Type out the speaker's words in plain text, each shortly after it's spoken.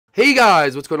Hey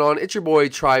guys, what's going on? It's your boy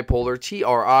Tripolar,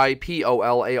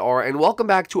 Tripolar, and welcome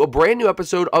back to a brand new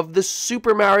episode of the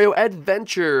Super Mario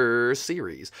Adventure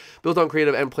series, built on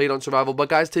creative and played on survival. But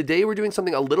guys, today we're doing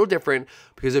something a little different,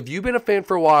 because if you've been a fan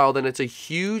for a while, then it's a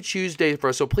huge day for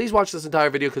us. So please watch this entire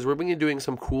video, because we're going to be doing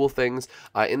some cool things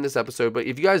in this episode. But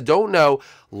if you guys don't know,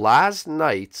 last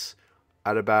night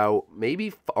at about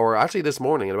actually this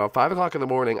morning, at about 5 o'clock in the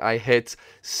morning, I hit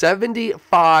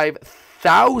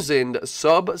 75,000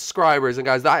 subscribers, and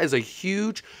guys, that is a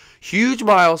huge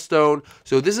milestone.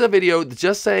 So this is a video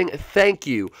just saying thank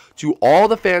you to all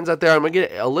the fans out there. I'm gonna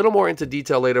get a little more into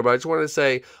detail later, but I just wanted to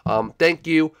say thank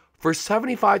you for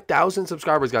 75,000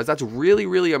 subscribers, guys. That's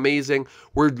really amazing.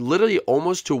 We're literally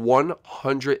almost to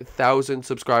 100,000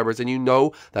 subscribers, and you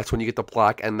know that's when you get the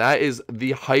plaque, and that is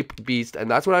the hype beast, and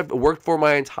that's what I've worked for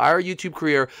my entire YouTube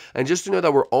career. And just to know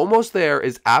that we're almost there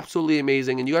is absolutely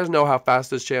amazing, and you guys know how fast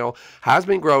this channel has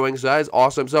been growing, so that is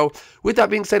awesome. So with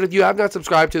that being said, if you have not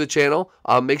subscribed to the channel,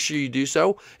 make sure you do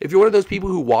so. If you're one of those people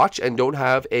who watch and don't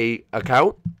have a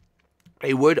account,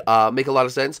 it would make a lot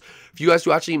of sense for you guys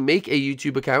to actually make a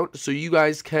YouTube account, so you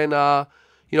guys can,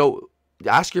 you know,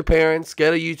 ask your parents,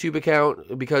 get a YouTube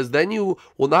account, because then you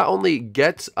will not only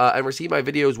get and receive my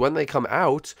videos when they come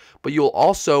out, but you'll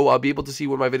also be able to see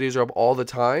when my videos are up all the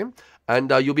time.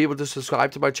 And you'll be able to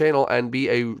subscribe to my channel and be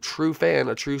a true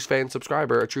fan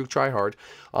subscriber, a true tryhard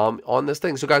on this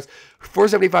thing. So guys, for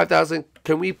 75,000,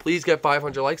 can we please get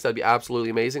 500 likes? That'd be absolutely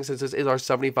amazing, since this is our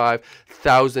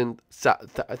 75,000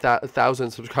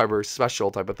 subscriber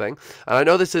special type of thing. And I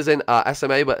know this isn't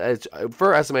SMA, but it's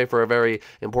for SMA for a very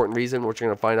important reason, which you're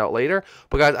going to find out later.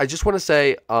 But guys, I just want to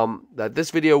say that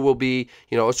this video will be,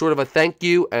 you know, a sort of a thank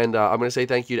you, and I'm going to say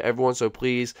thank you to everyone. So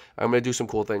please, I'm going to do some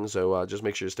cool things, so just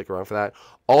make sure to stick around for that.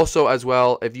 Also, as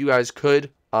well, if you guys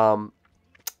could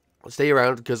stay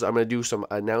around, because I'm going to do some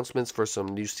announcements for some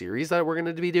new series that we're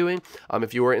going to be doing.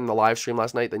 If you were in the live stream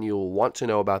last night, then you'll want to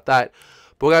know about that.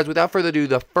 But guys, without further ado,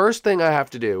 the first thing I have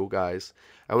to do, guys,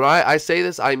 and when I say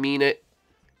this, I mean it,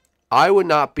 I would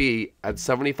not be at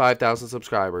 75,000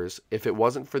 subscribers if it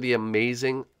wasn't for the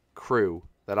amazing crew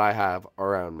that I have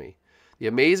around me. The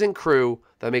amazing crew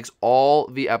that makes all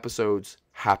the episodes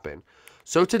happen.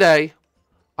 So today,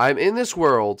 I'm in this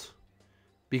world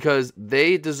because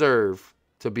they deserve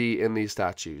to be in these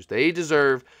statues. They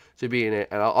deserve to be in it,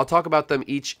 and I'll talk about them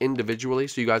each individually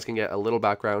so you guys can get a little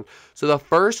background. So the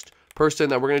first person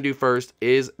that we're going to do first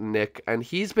is Nick, and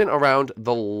he's been around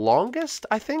the longest,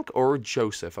 I think, or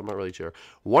Joseph. I'm not really sure.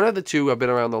 One of the two have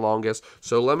been around the longest.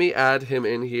 So let me add him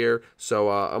in here. So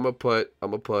I'm gonna put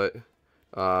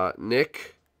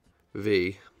Nick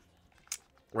V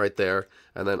right there,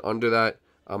 and then under that,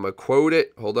 I'm going to quote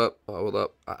it. Hold up.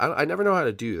 I never know how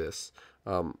to do this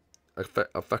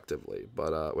effectively.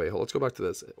 But wait, let's go back to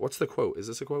this. What's the quote? Is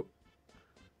this a quote?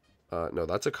 No,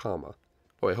 that's a comma.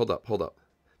 Oh, wait, hold up.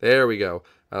 There we go.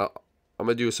 I'm going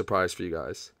to do a surprise for you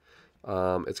guys.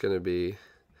 It's going to be...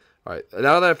 All right,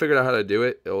 now that I figured out how to do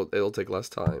it, it'll take less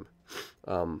time.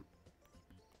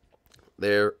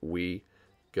 There we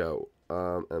go.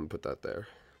 And put that there.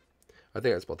 I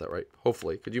think I spelled that right.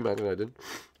 Hopefully. Could you imagine I did?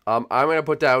 I'm going to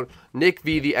put down Nick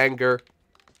V, the anchor.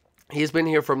 He's been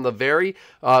here from the very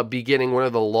beginning, one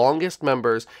of the longest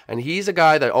members, and he's a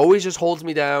guy that always just holds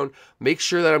me down, makes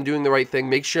sure that I'm doing the right thing,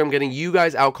 makes sure I'm getting you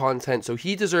guys out content, so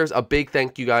he deserves a big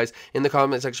thank you guys in the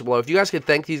comment section below. If you guys could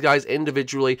thank these guys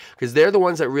individually, because they're the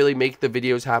ones that really make the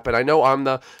videos happen. I know I'm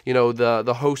the, you know,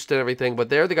 the host and everything, but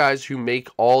they're the guys who make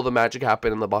all the magic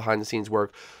happen and the behind-the-scenes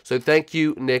work. So thank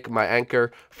you, Nick, my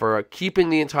anchor, for keeping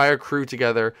the entire crew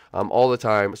together all the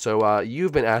time. So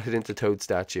you've been added into Toad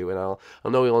statue, and I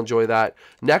know you'll enjoy that.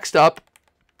 Next up,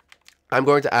 I'm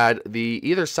going to add the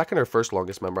either second or first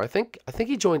longest member. I think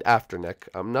he joined after Nick.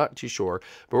 I'm not too sure,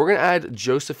 but we're going to add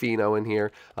Josephino in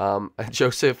here.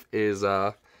 Joseph is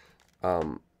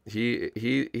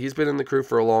he's been in the crew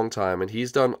for a long time, and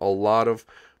he's done a lot of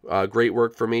great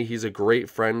work for me. He's a great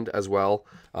friend as well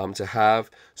to have.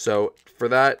 So for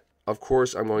that, of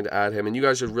course, I'm going to add him, and you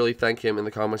guys should really thank him in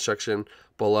the comment section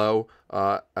below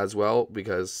as well,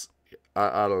 because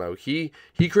I don't know. He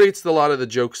creates a lot of the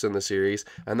jokes in the series,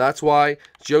 and that's why,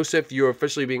 Joseph, you're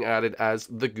officially being added as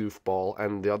the goofball,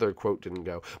 and the other quote didn't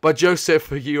go. But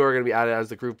Joseph, you are going to be added as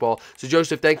the goofball. So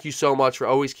Joseph, thank you so much for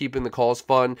always keeping the calls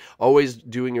fun, always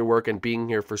doing your work, and being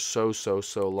here for so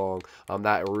long.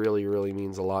 That really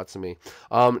means a lot to me.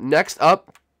 Next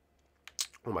up,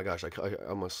 oh my gosh, I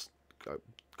almost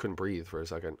couldn't breathe for a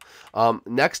second.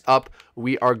 Next up,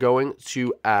 we are going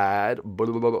to add...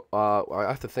 I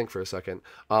have to think for a second.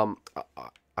 I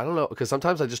don't know, because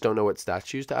sometimes I just don't know what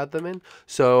statues to add them in.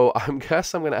 So I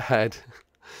guess I'm going to add...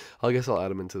 I guess I'll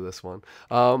add him into this one.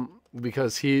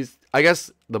 Because he's, I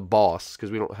guess, the boss,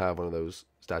 because we don't have one of those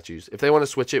statues. If they want to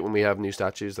switch it when we have new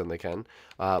statues, then they can.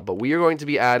 But we are going to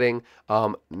be adding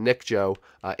Nick Joe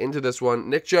into this one.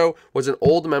 Nick Joe was an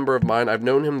old member of mine. I've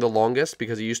known him the longest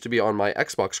because he used to be on my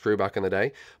Xbox crew back in the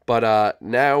day. But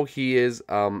now he is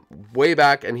way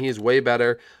back, and he is way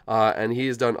better. And he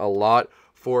has done a lot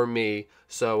for me.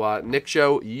 So Nick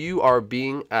Joe, you are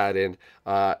being added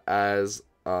as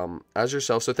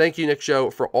yourself. So thank you, Nick Joe,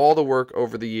 for all the work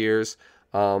over the years.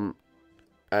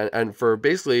 And for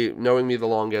basically knowing me the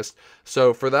longest.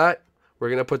 So for that, we're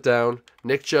going to put down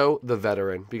Nick Joe, the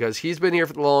veteran, because he's been here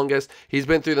for the longest. He's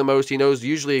been through the most. He knows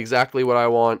usually exactly what I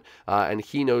want, and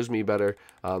he knows me better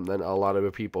than a lot of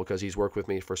the people because he's worked with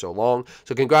me for so long.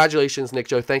 So congratulations, Nick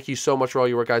Joe. Thank you so much for all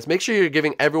your work, guys. Make sure you're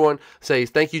giving everyone, say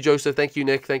thank you, Joseph, thank you,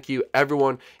 Nick, thank you,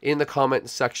 everyone in the comment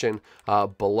section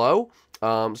below.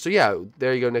 So yeah,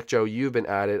 there you go, Nick Joe. You've been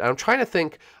added. I'm trying to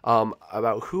think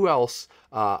about who else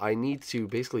I need to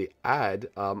basically add.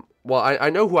 Well, I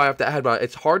know who I have to add, but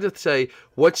it's hard to say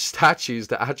which statues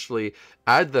to actually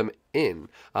add them in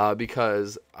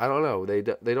because I don't know.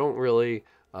 They don't really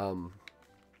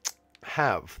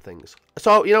have things.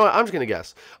 So you know what? I'm just gonna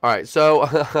guess. All right.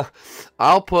 So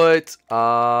I'll put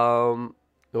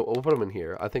we'll put him in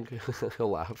here. I think he'll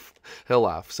laugh. He'll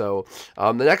laugh. So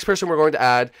the next person we're going to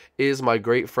add is my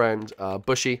great friend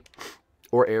Bushy,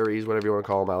 or Aries, whatever you want to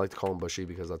call him. I like to call him Bushy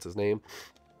because that's his name.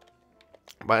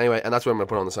 But anyway, and that's what I'm going to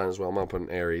put on the sign as well. I'm going to put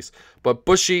an Aries. But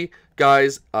Bushy,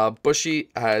 guys, Bushy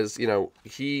has, you know,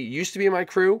 he used to be in my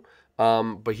crew,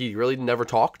 but he really never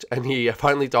talked. And he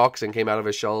finally talks and came out of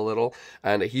his shell a little.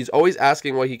 And he's always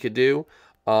asking what he could do.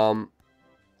 So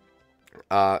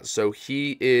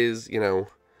he is, you know,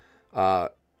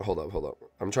 hold up.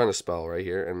 I'm trying to spell right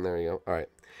here. And there you go. All right.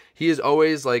 He is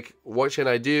always like, what should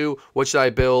I do? What should I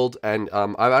build? And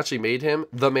I've actually made him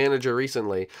the manager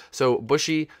recently. So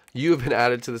Bushy, you have been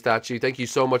added to the statue. Thank you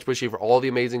so much, Bushy, for all the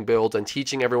amazing builds and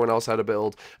teaching everyone else how to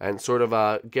build and sort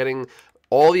of getting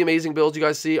all the amazing builds you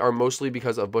guys see are mostly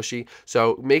because of Bushy.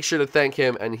 So make sure to thank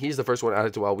him. And he's the first one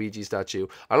added to Waluigi statue.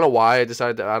 I don't know why I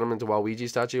decided to add him into Waluigi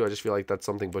statue. I just feel like that's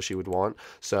something Bushy would want.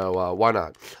 So why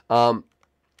not?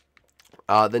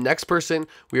 The next person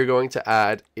we are going to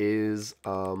add is,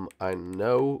 I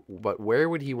know, but where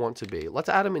would he want to be? Let's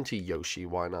add him into Yoshi.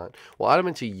 Why not? We'll add him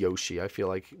into Yoshi. I feel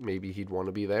like maybe he'd want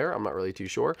to be there. I'm not really too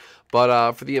sure.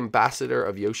 But for the ambassador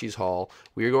of Yoshi's Hall,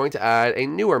 we are going to add a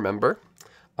newer member,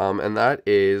 and that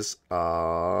is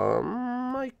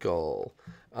Michael.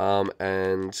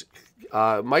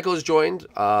 Michael has joined.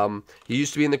 He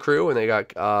used to be in the crew, and they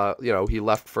got, you know, he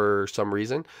left for some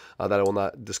reason that I will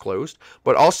not disclose.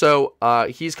 But also,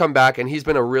 he's come back, and he's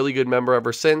been a really good member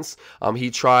ever since.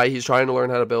 He's trying to learn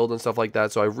how to build and stuff like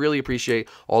that. So I really appreciate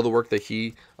all the work that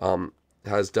he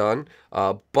has done.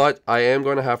 But I am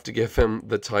going to have to give him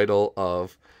the title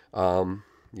of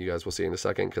you guys will see in a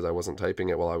second because I wasn't typing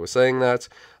it while I was saying that.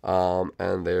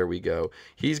 And there we go.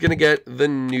 He's going to get the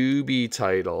newbie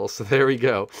title. So there we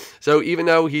go. So even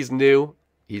though he's new,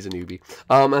 he's a newbie.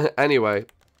 Anyway.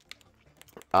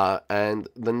 And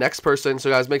the next person, so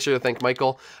guys, make sure to thank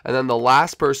Michael. And then the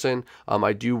last person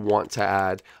I do want to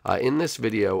add in this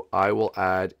video, I will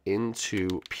add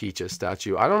into Peach's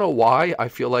statue. I don't know why I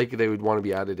feel like they would want to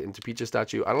be added into Peach's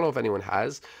statue. I don't know if anyone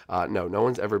has. No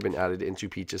one's ever been added into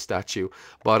Peach's statue.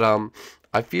 But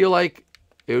I feel like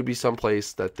it would be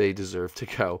someplace that they deserve to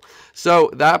go. So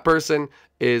that person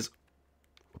is,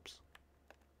 oops,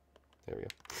 there we go.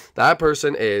 That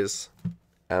person is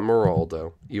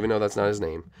Emeraldo, even though that's not his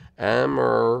name.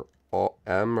 Emeraldo.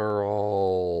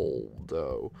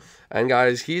 And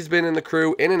guys, he's been in the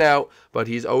crew in and out, but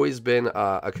he's always been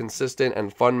a consistent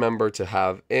and fun member to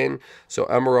have in. So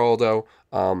Emeraldo,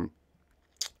 oh,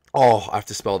 I have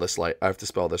to spell this right.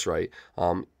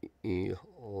 Elytra.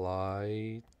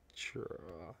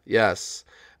 Yes.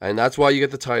 And that's why you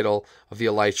get the title of the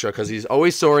Elytra, because he's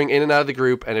always soaring in and out of the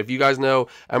group. And if you guys know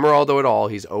Emeraldo at all,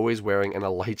 he's always wearing an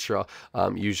Elytra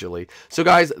usually. So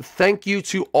guys, thank you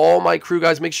to all my crew,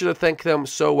 guys. Make sure to thank them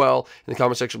so well in the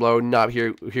comment section below. I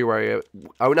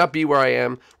would not be where I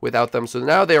am without them. So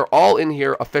now they are all in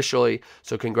here officially.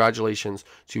 So congratulations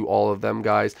to all of them,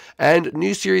 guys. And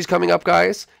new series coming up,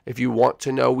 guys. If you want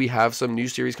to know, we have some new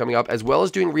series coming up, as well as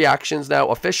doing reactions now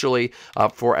officially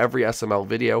for every SML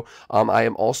video. I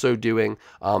am also doing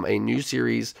a new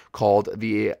series called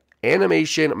the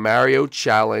Animation Mario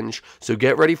Challenge. So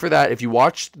get ready for that. If you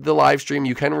watched the live stream,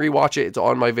 you can rewatch it. It's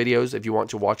on my videos if you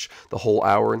want to watch the whole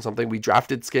hour and something. We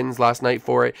drafted skins last night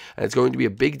for it, and it's going to be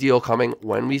a big deal coming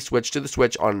when we switch to the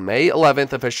Switch on May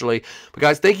 11th officially. But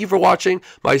guys, thank you for watching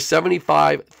my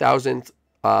 75,000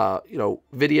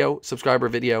 subscriber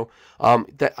video.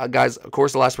 Guys, of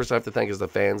course, the last person I have to thank is the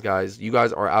fans, guys. You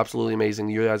guys are absolutely amazing.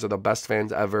 You guys are the best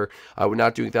fans ever. I would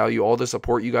not do it without you. All the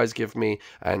support you guys give me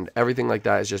and everything like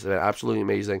that is just absolutely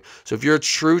amazing. So if you're a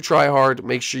true tryhard,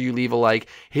 make sure you leave a like,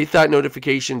 hit that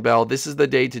notification bell. This is the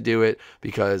day to do it,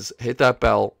 because hit that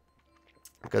bell,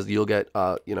 because you'll get,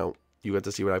 you get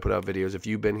to see when I put out videos. If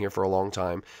you've been here for a long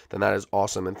time, then that is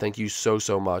awesome, and thank you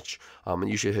so much. And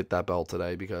you should hit that bell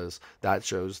today, because that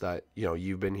shows that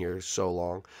you've been here so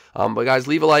long. But guys,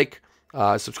 leave a like,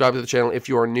 subscribe to the channel if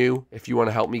you are new, if you want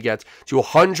to help me get to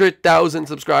 100,000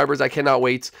 subscribers. I cannot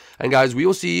wait. And guys, we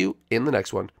will see you in the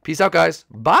next one. Peace out, guys.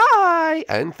 Bye,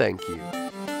 and thank you.